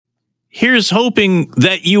Here's hoping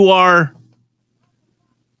that you are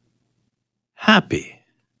happy.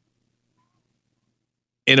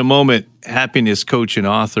 In a moment, happiness coach and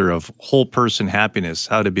author of Whole Person Happiness,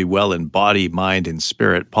 How to Be Well in Body, Mind, and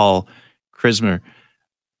Spirit, Paul Krismer,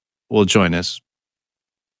 will join us.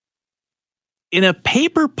 In a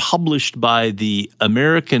paper published by the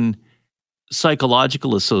American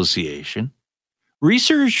Psychological Association,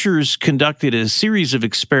 researchers conducted a series of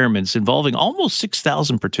experiments involving almost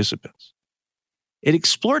 6,000 participants. It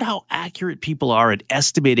explored how accurate people are at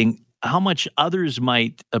estimating how much others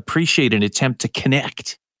might appreciate an attempt to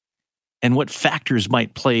connect and what factors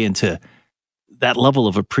might play into that level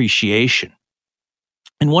of appreciation.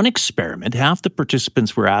 In one experiment, half the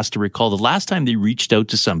participants were asked to recall the last time they reached out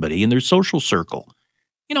to somebody in their social circle,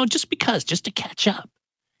 just to catch up,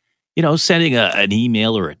 sending an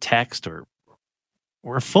email or a text or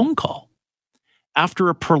a phone call after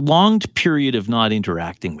a prolonged period of not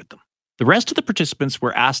interacting with them. The rest of the participants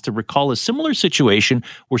were asked to recall a similar situation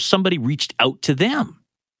where somebody reached out to them.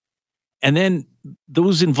 And then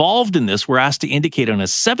those involved in this were asked to indicate on a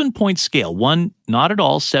 7-point scale, 1, not at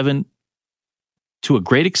all, 7 to a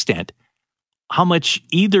great extent, how much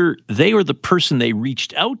either they or the person they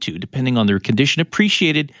reached out to, depending on their condition,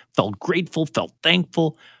 appreciated, felt grateful, felt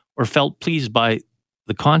thankful, or felt pleased by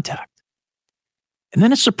the contact. And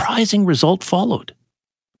then a surprising result followed.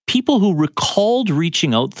 People who recalled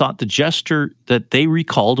reaching out thought the gesture that they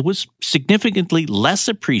recalled was significantly less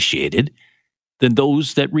appreciated than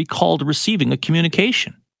those that recalled receiving a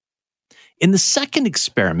communication. In the second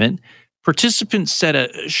experiment, participants sent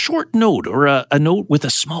a short note or a note with a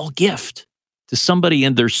small gift to somebody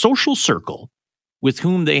in their social circle with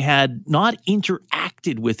whom they had not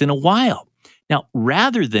interacted with in a while. Now,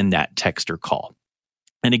 rather than that text or call,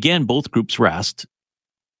 and again, both groups were asked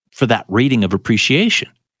for that rating of appreciation.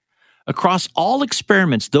 Across all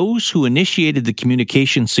experiments, those who initiated the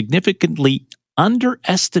communication significantly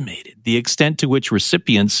underestimated the extent to which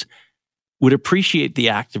recipients would appreciate the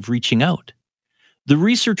act of reaching out. The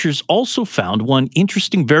researchers also found one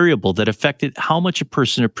interesting variable that affected how much a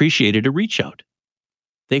person appreciated a reach out.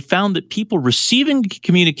 They found that people receiving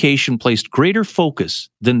communication placed greater focus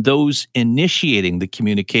than those initiating the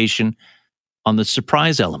communication on the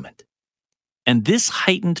surprise element. And this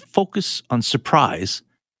heightened focus on surprise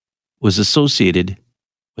was associated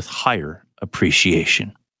with higher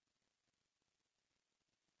appreciation.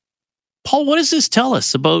 Paul, what does this tell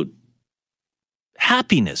us about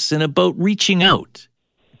happiness and about reaching out?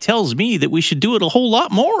 It tells me that we should do it a whole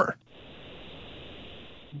lot more.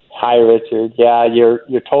 Hi, Richard. Yeah, you're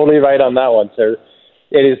totally right on that one, sir.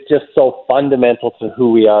 It is just so fundamental to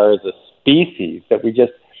who we are as a species that we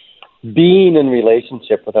just being in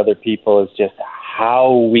relationship with other people is just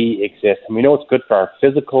how we exist. And we know it's good for our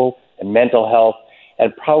physical and mental health,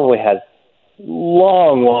 and probably has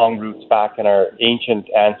long, long roots back in our ancient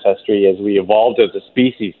ancestry as we evolved as a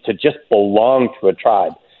species to just belong to a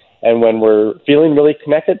tribe. And when we're feeling really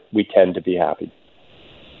connected, we tend to be happy.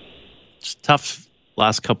 It's tough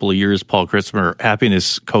last couple of years. Paul Krismer,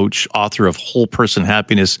 happiness coach, author of Whole Person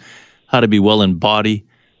Happiness, How to Be Well in Body,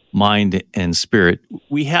 Mind, and Spirit.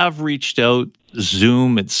 We have reached out,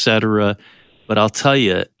 Zoom, etc., but I'll tell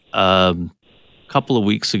you, a couple of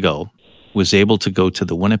weeks ago, was able to go to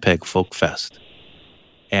the Winnipeg Folk Fest.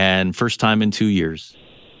 And first time in 2 years,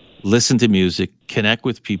 listen to music, connect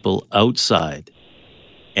with people outside,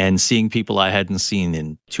 and seeing people I hadn't seen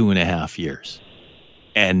in 2.5 years.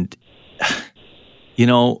 And,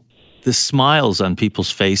 the smiles on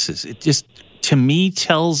people's faces, it just, to me,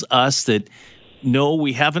 tells us that, no,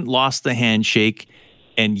 we haven't lost the handshake.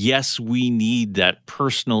 And yes, we need that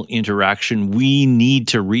personal interaction. We need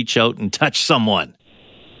to reach out and touch someone.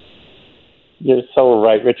 You're so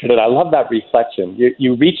right, Richard, and I love that reflection.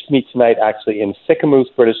 You reached me tonight, actually, in Sicamous,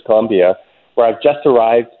 British Columbia, where I've just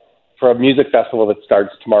arrived for a music festival that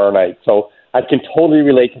starts tomorrow night. So I can totally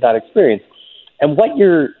relate to that experience. And what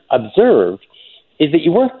you're observed is that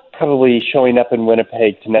you weren't probably showing up in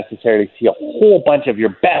Winnipeg to necessarily see a whole bunch of your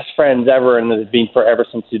best friends ever, and it's been forever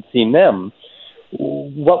since you'd seen them.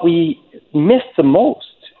 What we miss the most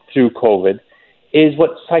through COVID is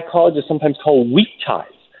what psychologists sometimes call weak ties.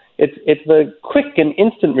 It's the quick and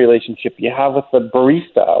instant relationship you have with the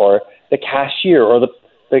barista or the cashier or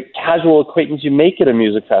the casual acquaintance you make at a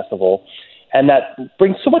music festival. And that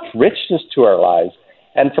brings so much richness to our lives.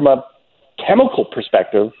 And from a chemical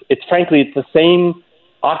perspective, it's the same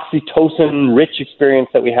oxytocin-rich experience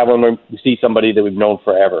that we have when we see somebody that we've known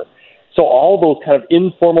forever. So all those kind of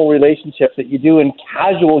informal relationships that you do in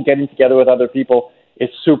casual getting together with other people is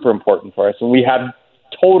super important for us. And we have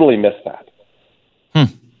totally missed that.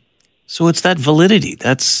 So it's that validity.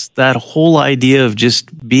 That's that whole idea of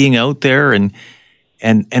just being out there and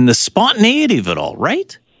the spontaneity of it all,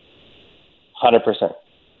 right? 100%,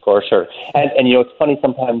 for sure. And it's funny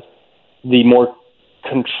sometimes the more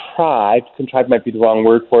contrived might be the wrong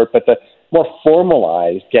word for it, but the more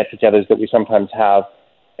formalized get-togethers that we sometimes have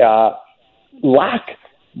lack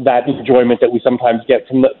that enjoyment that we sometimes get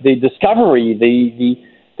from the discovery,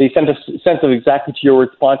 the sense of exactly to your word,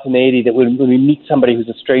 spontaneity, that when we meet somebody who's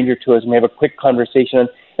a stranger to us and we have a quick conversation and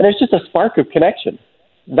there's just a spark of connection.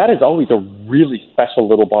 That is always a really special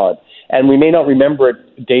little bond. And we may not remember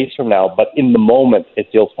it days from now, but in the moment, it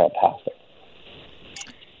feels fantastic.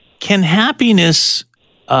 Can happiness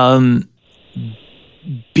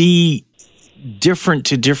be different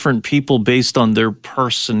to different people based on their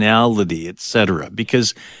personality, et cetera?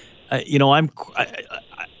 Because,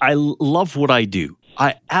 I love what I do.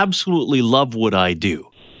 I absolutely love what I do.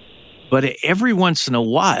 But every once in a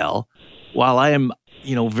while I am,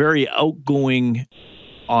 very outgoing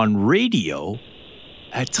on radio,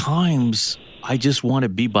 at times I just want to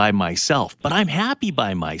be by myself, but I'm happy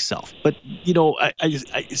by myself. But,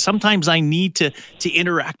 I sometimes I need to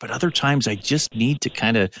interact, but other times I just need to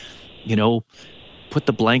kind of, put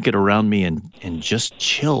the blanket around me and just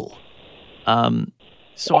chill.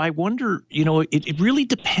 So I wonder, it really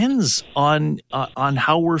depends on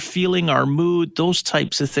how we're feeling, our mood, those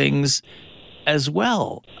types of things as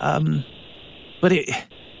well. But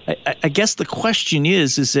I guess the question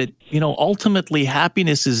is that, ultimately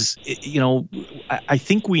happiness is, I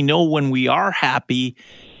think we know when we are happy,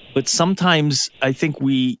 but sometimes I think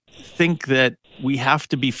we think that we have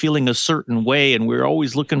to be feeling a certain way, and we're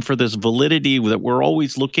always looking for this validity that we're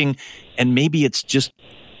always looking, and maybe it's just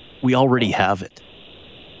we already have it.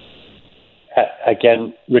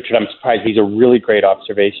 Again, Richard, I'm surprised. These are really great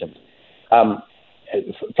observations. From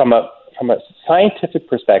a scientific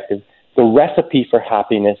perspective, the recipe for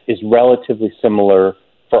happiness is relatively similar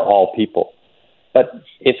for all people. But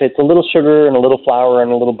if it's a little sugar and a little flour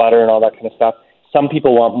and a little butter and all that kind of stuff, some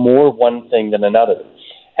people want more of one thing than another.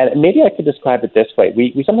 And maybe I could describe it this way.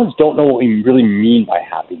 We sometimes don't know what we really mean by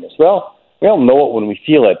happiness. Well, we all know it when we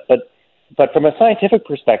feel it. But from a scientific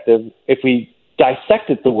perspective, if we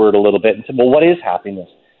dissected the word a little bit and said, well, what is happiness?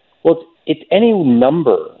 Well, it's any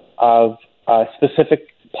number of specific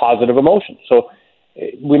positive emotions. So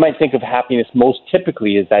we might think of happiness most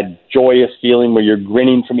typically as that joyous feeling where you're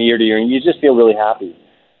grinning from ear to ear and you just feel really happy.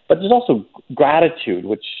 But there's also gratitude,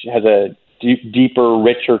 which has a deeper,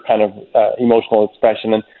 richer kind of emotional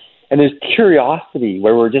expression. And there's curiosity,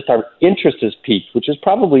 where our interest is piqued, which is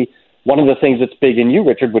probably one of the things that's big in you,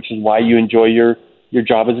 Richard, which is why you enjoy your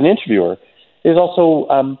job as an interviewer. There's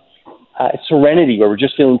also serenity, where we're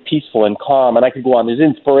just feeling peaceful and calm. And I could go on. There's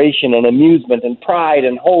inspiration and amusement and pride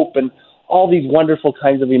and hope and all these wonderful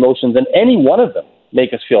kinds of emotions. And any one of them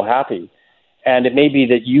make us feel happy. And it may be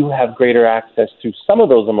that you have greater access to some of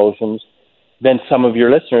those emotions than some of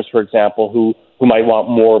your listeners, for example, who might want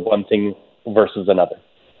more of one thing versus another.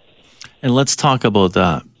 And let's talk about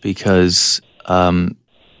that, because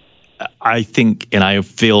I think, and I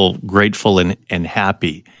feel grateful and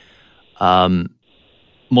happy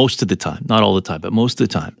most of the time, not all the time, but most of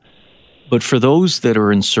the time. But for those that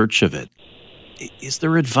are in search of it, is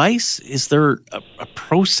there advice? Is there a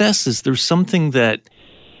process? Is there something that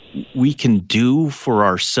we can do for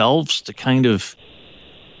ourselves to kind of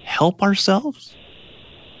help ourselves?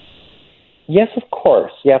 Yes, of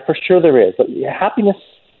course. Yeah, for sure there is. But happiness,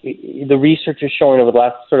 the research is showing over the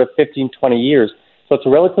last sort of 15, 20 years, so it's a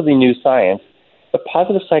relatively new science, but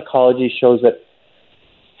positive psychology shows that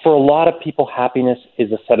for a lot of people, happiness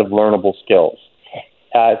is a set of learnable skills.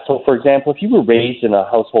 So, for example, if you were raised in a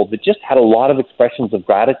household that just had a lot of expressions of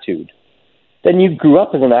gratitude, then you grew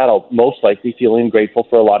up as an adult most likely feeling grateful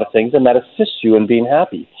for a lot of things, and that assists you in being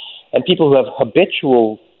happy. And people who have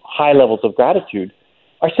habitual high levels of gratitude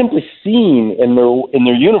are simply seeing in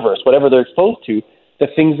their universe, whatever they're exposed to, the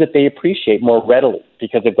things that they appreciate more readily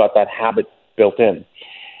because they've got that habit built in.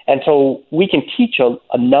 And so we can teach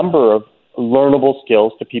a number of learnable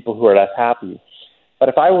skills to people who are less happy. But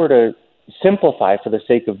if I were to simplify for the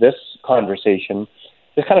sake of this conversation,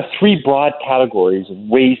 there's kind of three broad categories of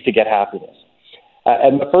ways to get happiness.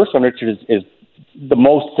 And the first one, Richard, is the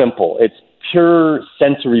most simple. It's pure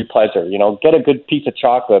sensory pleasure. Get a good piece of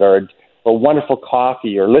chocolate or wonderful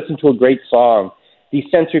coffee or listen to a great song. These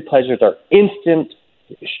sensory pleasures are instant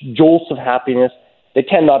jolts of happiness. They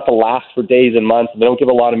tend not to last for days and months. They don't give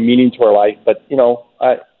a lot of meaning to our life. But,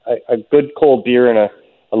 a good cold beer and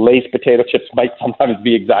a Lay's potato chips might sometimes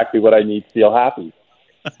be exactly what I need to feel happy.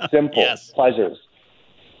 Simple Yes. pleasures.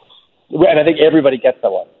 And I think everybody gets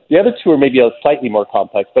that one. The other two are maybe a slightly more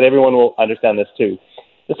complex, but everyone will understand this too.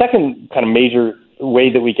 The second kind of major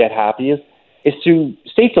way that we get happy is through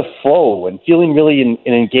states of flow and feeling really in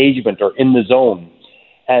engagement or in the zone.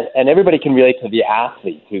 And everybody can relate to the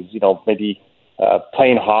athlete who's, maybe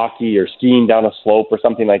playing hockey or skiing down a slope or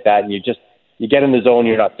something like that, and you get in the zone,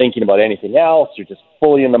 you're not thinking about anything else, you're just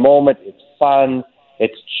fully in the moment, it's fun,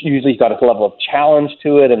 it's usually got a level of challenge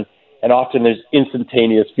to it, and often there's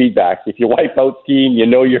instantaneous feedback. If you wipe out skiing, you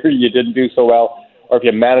didn't do so well, or if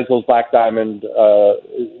you manage those black diamond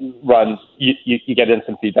runs, you get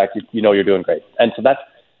instant feedback, you're doing great. And so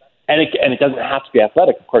it doesn't have to be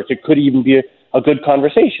athletic, of course, it could even be a good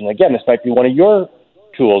conversation. Again, this might be one of your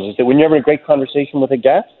tools, is that when you're having a great conversation with a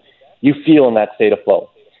guest, you feel in that state of flow.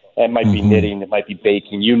 It might be knitting, it might be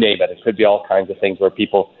baking, you name it. It could be all kinds of things where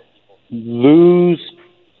people lose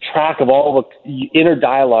track of all the inner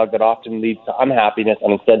dialogue that often leads to unhappiness,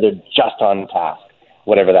 and instead they're just on task,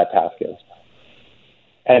 whatever that task is.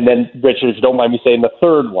 And then, Richard, if you don't mind me saying the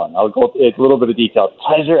third one, I'll go into a little bit of detail.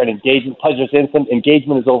 Pleasure and engagement. Pleasure is instant.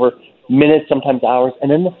 Engagement is over minutes, sometimes hours.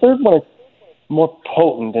 And then the third one is more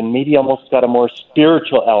potent and maybe almost got a more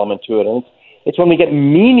spiritual element to it. And it's when we get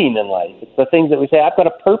meaning in life. It's the things that we say, I've got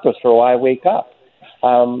a purpose for why I wake up.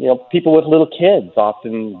 People with little kids,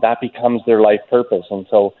 often that becomes their life purpose. And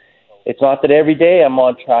so it's not that every day I'm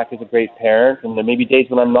on track as a great parent, and there may be days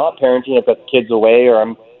when I'm not parenting, I've got the kids away or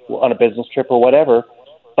I'm on a business trip or whatever.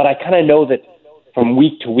 But I kind of know that from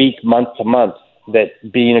week to week, month to month, that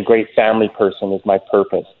being a great family person is my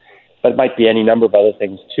purpose. But it might be any number of other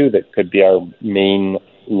things, too, that could be our main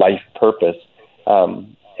life purpose.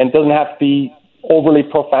 And it doesn't have to be overly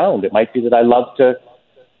profound. It might be that I love to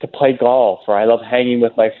play golf, or I love hanging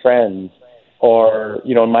with my friends, or,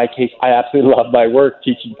 in my case, I absolutely love my work,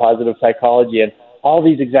 teaching positive psychology. And all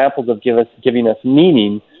these examples of giving us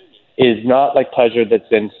meaning is not like pleasure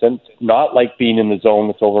that's instant, not like being in the zone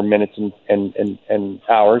that's over minutes and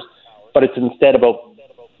hours, but it's instead about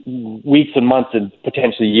weeks and months and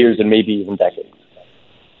potentially years and maybe even decades.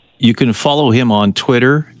 You can follow him on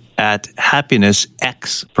Twitter at Happiness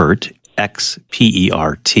Expert,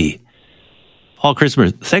 Xpert. Paul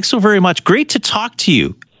Krismer, thanks so very much. Great to talk to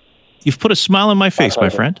you. You've put a smile on my face, my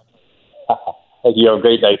friend. You have a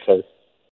great night, sir.